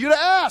waiting for you to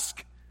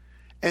ask.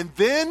 And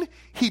then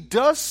he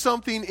does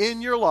something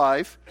in your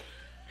life,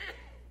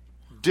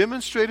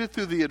 demonstrated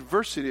through the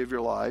adversity of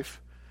your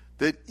life,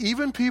 that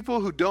even people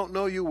who don't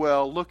know you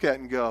well look at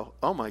and go,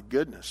 oh my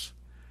goodness,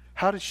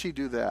 how did she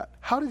do that?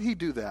 How did he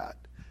do that?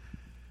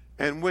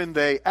 And when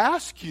they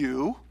ask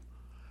you,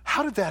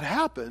 how did that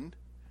happen?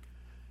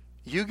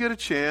 You get a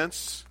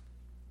chance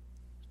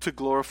to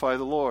glorify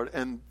the Lord.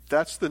 And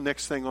that's the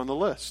next thing on the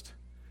list.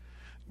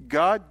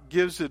 God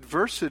gives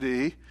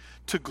adversity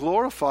to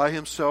glorify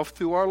himself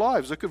through our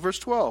lives. Look at verse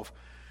 12.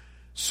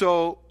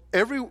 So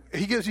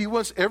he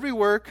wants every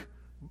work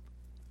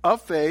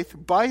of faith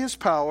by his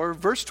power,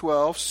 verse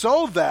 12,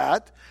 so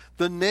that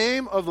the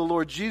name of the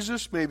Lord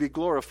Jesus may be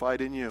glorified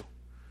in you.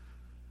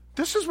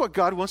 This is what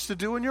God wants to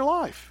do in your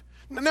life.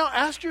 Now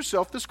ask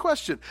yourself this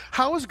question.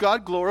 How is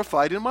God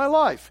glorified in my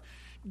life?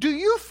 Do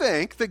you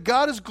think that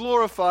God is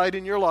glorified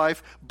in your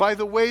life by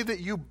the way that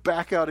you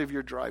back out of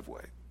your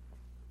driveway?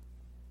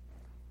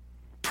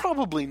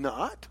 Probably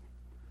not.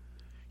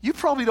 You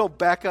probably don't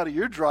back out of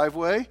your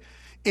driveway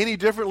any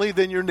differently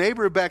than your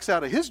neighbor backs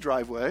out of his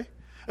driveway,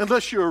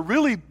 unless you're a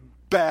really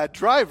bad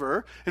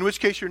driver, in which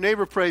case your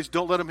neighbor prays,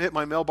 don't let him hit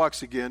my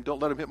mailbox again,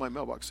 don't let him hit my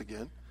mailbox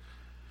again.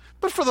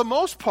 But for the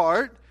most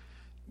part,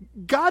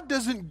 God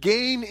doesn't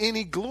gain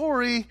any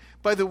glory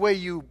by the way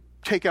you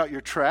take out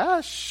your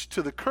trash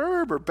to the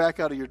curb or back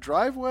out of your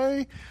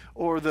driveway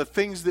or the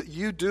things that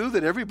you do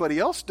that everybody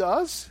else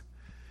does.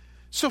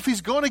 So if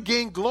he's going to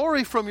gain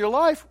glory from your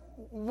life,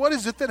 what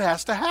is it that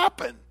has to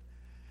happen?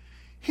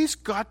 He's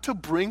got to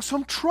bring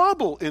some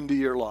trouble into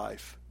your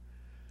life.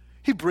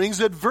 He brings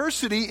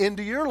adversity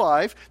into your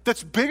life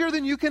that's bigger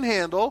than you can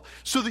handle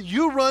so that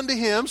you run to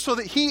him, so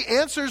that he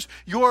answers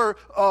your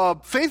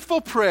faithful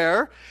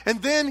prayer,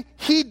 and then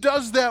he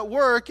does that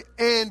work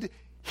and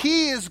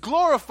he is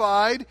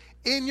glorified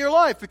in your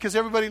life because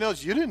everybody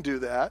knows you didn't do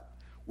that.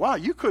 Wow,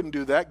 you couldn't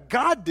do that.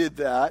 God did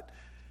that,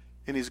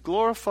 and he's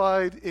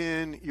glorified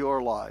in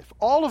your life.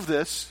 All of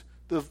this,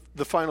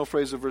 the final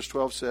phrase of verse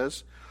 12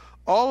 says,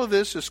 all of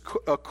this is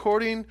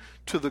according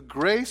to the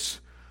grace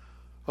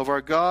of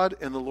our God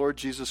and the Lord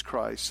Jesus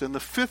Christ. And the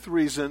fifth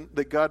reason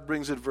that God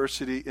brings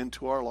adversity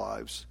into our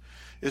lives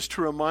is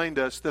to remind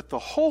us that the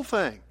whole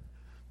thing,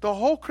 the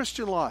whole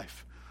Christian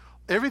life,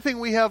 everything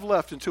we have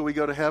left until we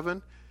go to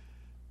heaven,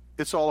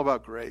 it's all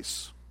about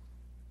grace.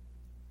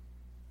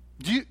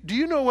 Do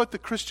you know what the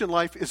Christian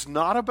life is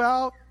not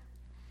about?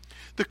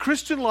 The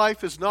Christian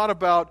life is not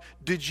about,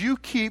 did you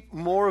keep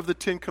more of the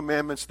 10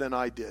 Commandments than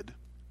I did?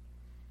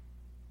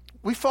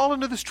 We fall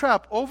into this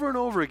trap over and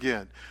over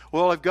again.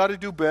 Well, I've got to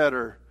do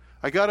better.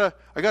 I gotta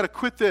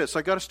quit this.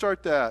 I got to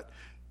start that.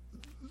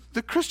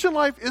 The Christian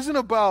life isn't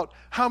about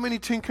how many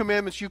 10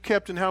 Commandments you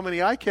kept and how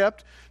many I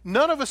kept.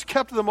 None of us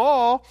kept them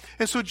all.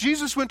 And so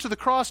Jesus went to the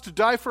cross to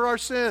die for our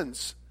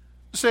sins.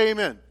 Say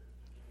amen.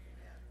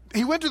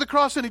 He went to the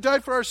cross and he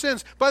died for our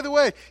sins. By the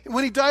way,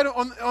 when he died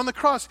on the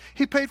cross,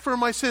 he paid for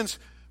my sins,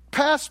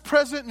 past,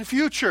 present, and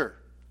future.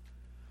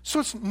 So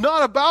it's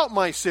not about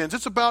my sins.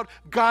 It's about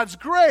God's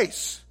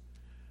grace.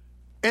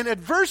 And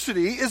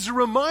adversity is a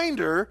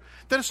reminder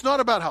that it's not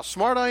about how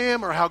smart I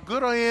am or how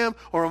good I am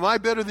or am I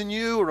better than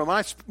you or am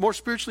I more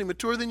spiritually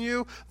mature than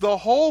you. The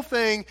whole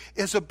thing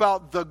is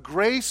about the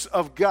grace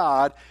of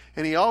God,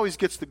 and he always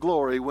gets the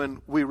glory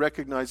when we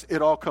recognize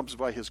it all comes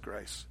by his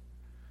grace.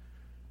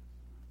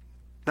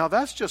 Now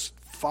that's just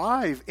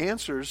 5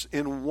 answers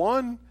in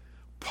one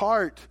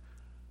part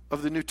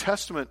of the New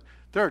Testament.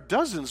 There are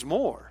dozens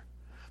more.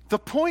 The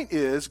point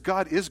is,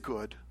 God is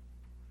good,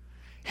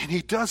 and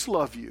he does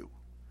love you.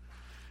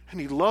 And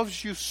he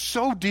loves you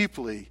so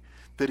deeply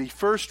that he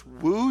first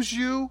woos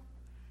you.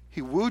 He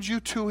wooed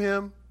you to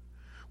him.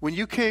 When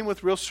you came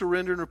with real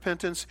surrender and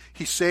repentance,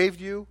 he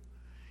saved you.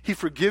 He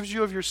forgives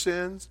you of your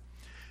sins.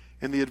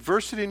 And the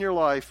adversity in your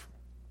life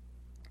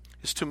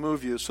is to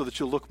move you so that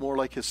you'll look more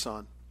like his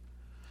son.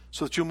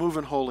 So that you'll move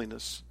in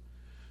holiness.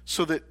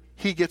 So that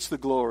he gets the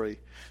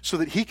glory. So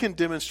that he can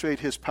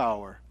demonstrate his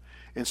power.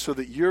 And so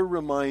that you're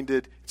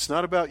reminded it's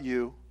not about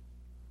you.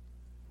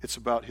 It's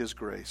about his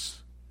grace.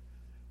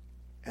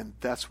 And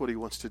that's what he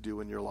wants to do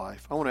in your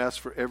life. I want to ask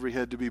for every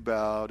head to be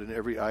bowed and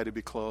every eye to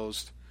be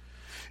closed.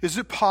 Is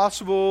it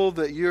possible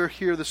that you're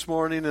here this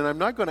morning, and I'm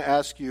not going to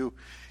ask you,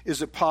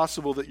 is it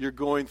possible that you're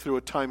going through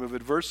a time of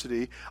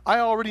adversity? I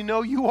already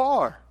know you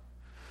are.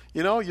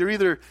 You know, you're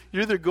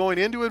either going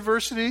into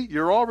adversity,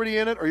 you're already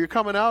in it, or you're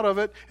coming out of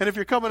it. And if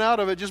you're coming out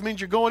of it, it just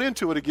means you're going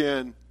into it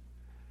again.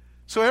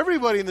 So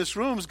everybody in this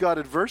room's got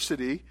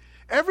adversity.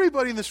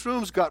 Everybody in this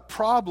room's got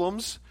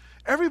problems.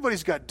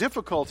 Everybody's got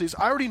difficulties.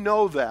 I already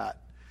know that.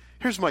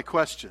 Here's my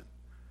question.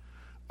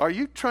 Are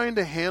you trying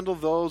to handle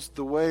those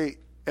the way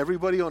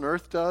everybody on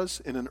earth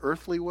does, in an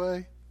earthly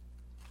way?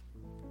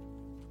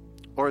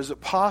 Or is it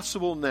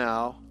possible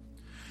now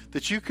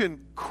that you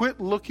can quit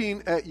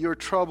looking at your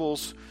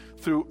troubles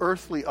through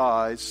earthly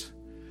eyes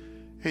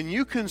and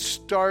you can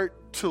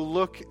start to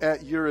look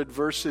at your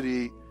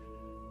adversity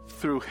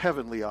through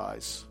heavenly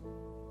eyes,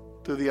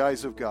 through the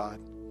eyes of God,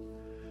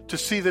 to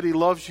see that He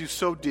loves you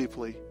so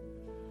deeply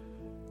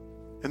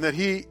and that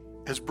He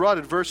has brought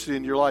adversity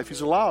in your life.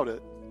 He's allowed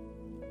it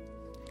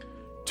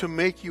to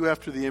make you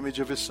after the image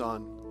of His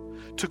Son,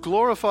 to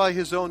glorify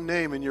His own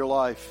name in your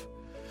life,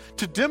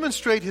 to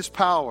demonstrate His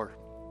power,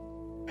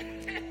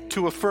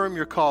 to affirm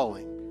your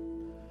calling,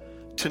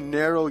 to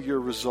narrow your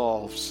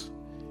resolves.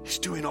 He's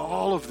doing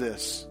all of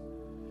this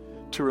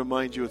to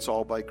remind you it's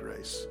all by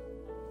grace.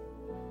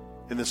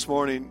 And this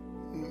morning,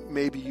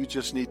 maybe you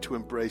just need to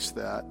embrace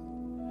that.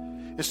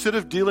 Instead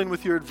of dealing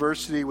with your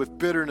adversity with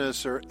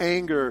bitterness or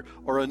anger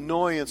or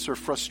annoyance or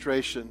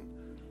frustration,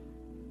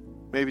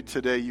 maybe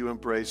today you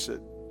embrace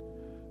it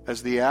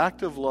as the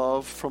act of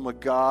love from a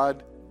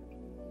God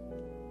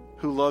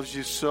who loves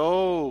you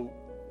so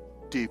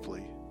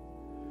deeply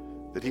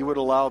that He would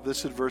allow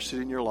this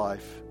adversity in your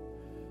life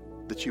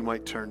that you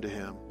might turn to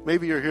Him.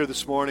 Maybe you're here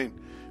this morning,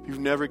 you've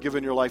never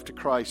given your life to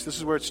Christ. This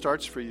is where it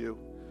starts for you.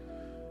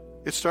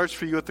 It starts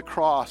for you at the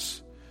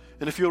cross.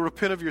 And if you'll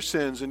repent of your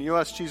sins and you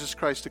ask Jesus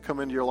Christ to come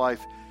into your life,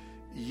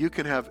 you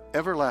can have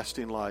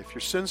everlasting life,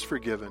 your sins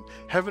forgiven.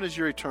 Heaven is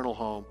your eternal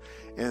home,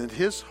 and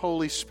His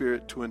Holy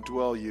Spirit to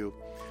indwell you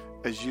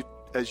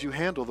as you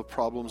handle the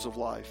problems of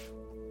life.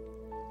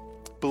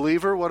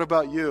 Believer, what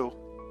about you?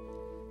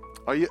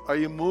 Are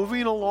you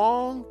moving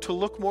along to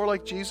look more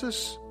like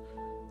Jesus?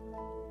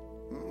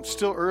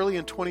 Still early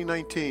in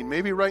 2019.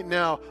 Maybe right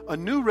now, a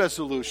new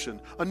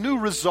resolution, a new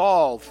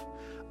resolve.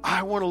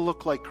 I want to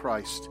look like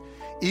Christ,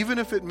 even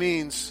if it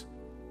means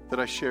that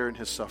I share in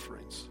His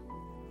sufferings.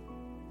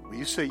 Will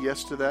you say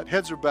yes to that?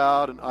 Heads are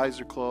bowed and eyes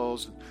are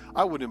closed. And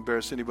I wouldn't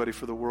embarrass anybody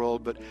for the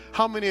world, but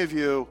how many of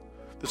you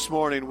this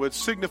morning would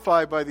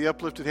signify by the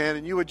uplifted hand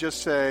and you would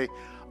just say,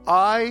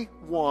 I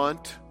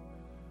want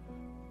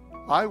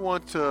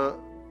to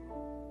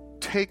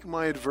take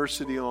my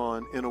adversity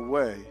on in a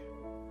way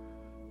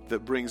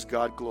that brings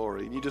God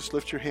glory. And you just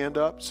lift your hand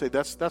up, say,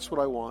 that's what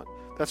I want.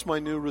 That's my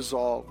new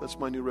resolve. That's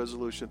my new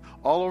resolution.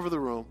 All over the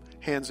room,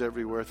 hands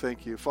everywhere.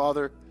 Thank you.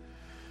 Father,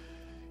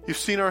 you've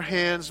seen our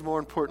hands. More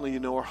importantly, you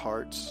know our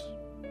hearts.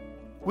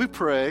 We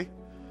pray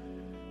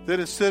that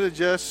instead of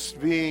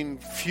just being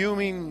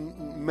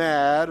fuming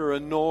mad or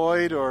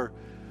annoyed or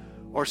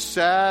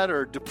sad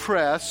or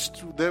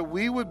depressed, that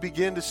we would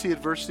begin to see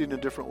adversity in a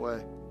different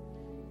way.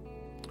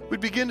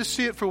 We'd begin to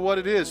see it for what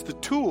it is, the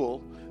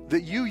tool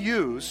that you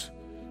use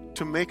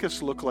to make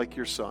us look like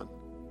your Son.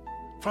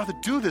 Father,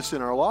 do this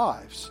in our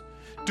lives.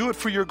 Do it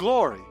for your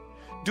glory.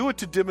 Do it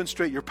to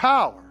demonstrate your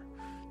power.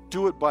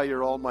 Do it by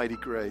your almighty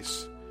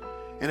grace.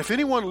 And if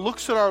anyone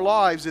looks at our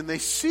lives and they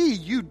see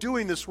you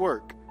doing this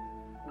work,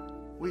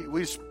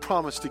 we just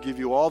promise to give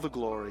you all the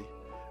glory,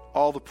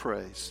 all the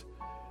praise,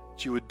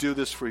 that you would do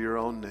this for your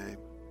own name.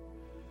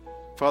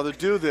 Father,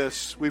 do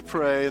this, we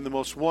pray, in the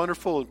most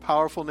wonderful and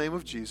powerful name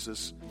of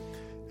Jesus.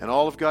 And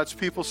all of God's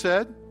people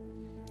said,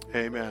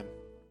 amen.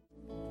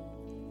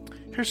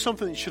 Here's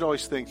something you should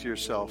always think to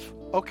yourself.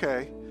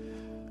 Okay,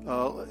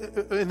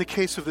 in the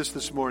case of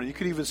this morning, you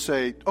could even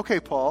say, okay,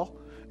 Paul,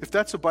 if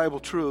that's a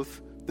Bible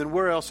truth, then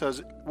where else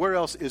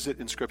is it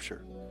in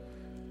Scripture?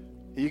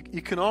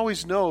 You can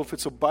always know if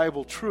it's a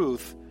Bible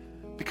truth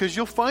because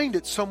you'll find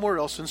it somewhere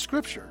else in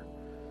Scripture.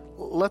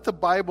 Let the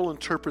Bible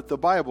interpret the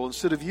Bible.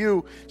 Instead of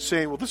you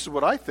saying, well, this is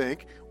what I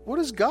think, what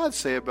does God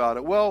say about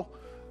it? Well,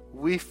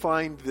 we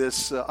find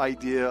this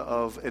idea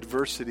of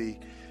adversity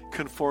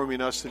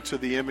conforming us into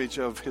the image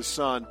of His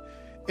Son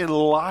in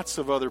lots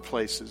of other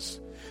places.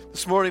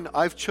 This morning,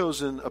 I've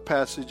chosen a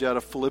passage out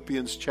of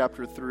Philippians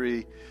chapter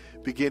 3,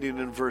 beginning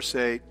in verse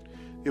 8.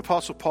 The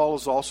Apostle Paul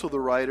is also the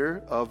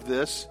writer of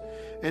this.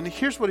 And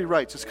here's what he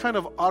writes. It's kind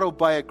of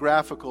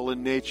autobiographical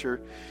in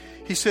nature.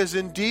 He says,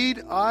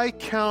 indeed, I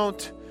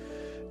count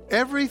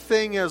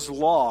everything as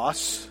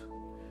loss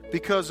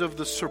because of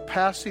the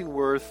surpassing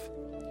worth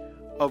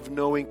of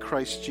knowing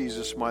Christ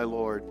Jesus my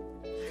Lord.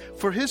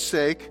 For His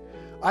sake,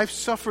 I've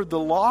suffered the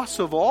loss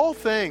of all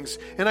things,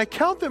 and I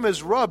count them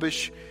as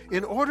rubbish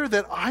in order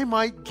that I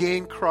might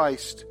gain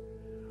Christ.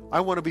 I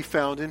want to be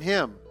found in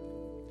Him,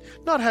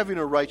 not having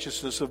a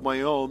righteousness of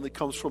my own that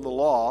comes from the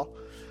law,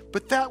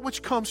 but that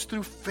which comes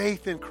through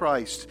faith in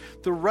Christ,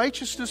 the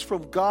righteousness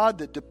from God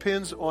that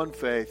depends on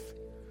faith.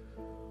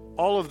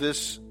 All of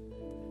this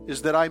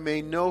is that I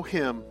may know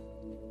Him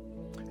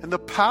and the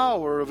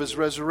power of His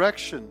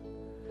resurrection,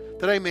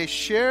 that I may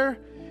share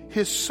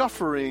His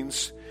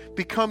sufferings,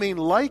 becoming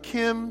like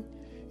Him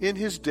in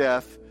His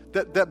death,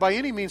 that by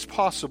any means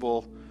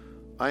possible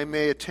I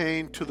may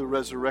attain to the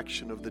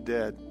resurrection of the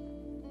dead.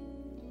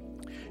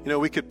 You know,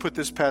 we could put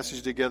this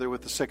passage together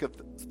with the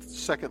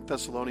Second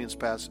Thessalonians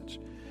passage.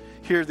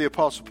 Here the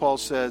Apostle Paul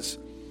says,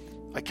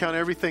 I count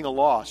everything a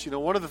loss. You know,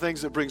 one of the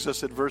things that brings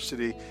us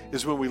adversity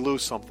is when we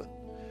lose something.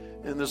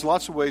 And there's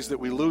lots of ways that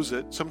we lose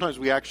it. Sometimes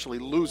we actually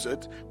lose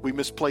it. We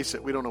misplace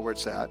it. We don't know where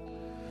it's at.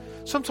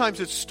 Sometimes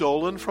it's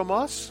stolen from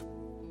us.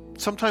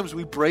 Sometimes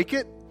we break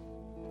it.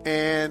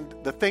 And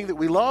the thing that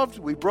we loved,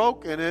 we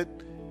broke, and it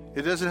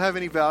doesn't have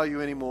any value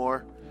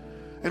anymore.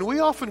 And we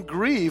often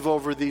grieve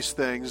over these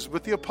things,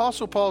 but the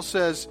Apostle Paul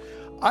says,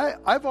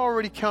 I've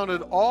already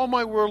counted all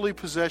my worldly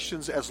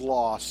possessions as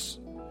loss.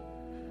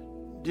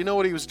 Do you know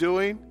what he was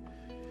doing?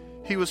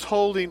 He was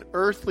holding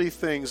earthly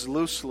things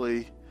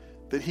loosely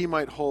that he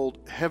might hold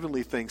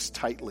heavenly things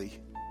tightly.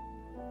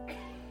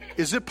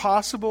 Is it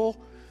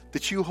possible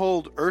that you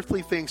hold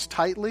earthly things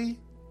tightly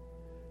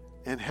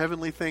and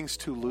heavenly things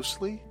too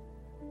loosely?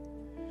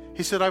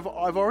 He said, I've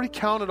already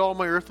counted all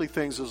my earthly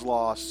things as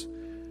loss,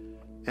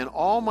 and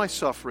all my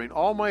suffering,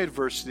 all my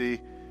adversity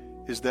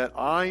is that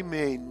I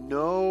may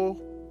know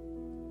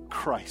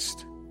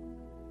Christ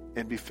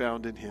and be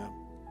found in him.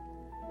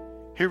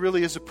 Here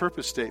really is a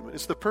purpose statement.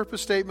 It's the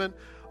purpose statement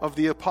of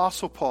the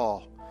Apostle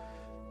Paul,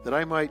 that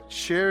I might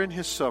share in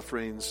his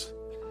sufferings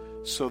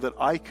so that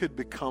I could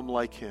become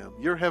like him.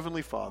 Your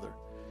Heavenly Father,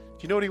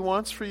 do you know what he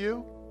wants for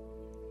you?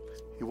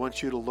 He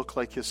wants you to look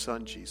like his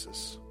Son,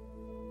 Jesus.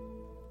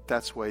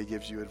 That's why he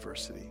gives you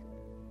adversity.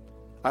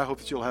 I hope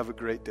that you'll have a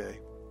great day.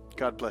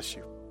 God bless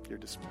you. You're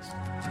dismissed.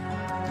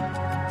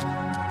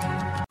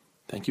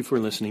 Thank you for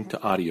listening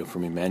to audio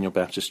from Emmanuel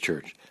Baptist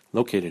Church,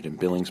 located in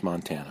Billings,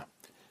 Montana.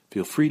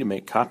 Feel free to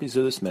make copies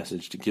of this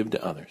message to give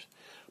to others,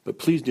 but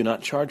please do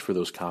not charge for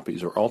those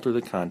copies or alter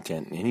the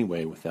content in any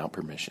way without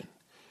permission.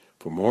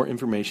 For more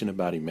information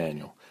about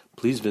Emmanuel,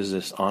 please visit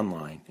us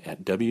online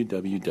at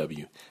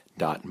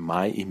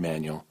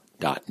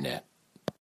www.myemmanuel.net.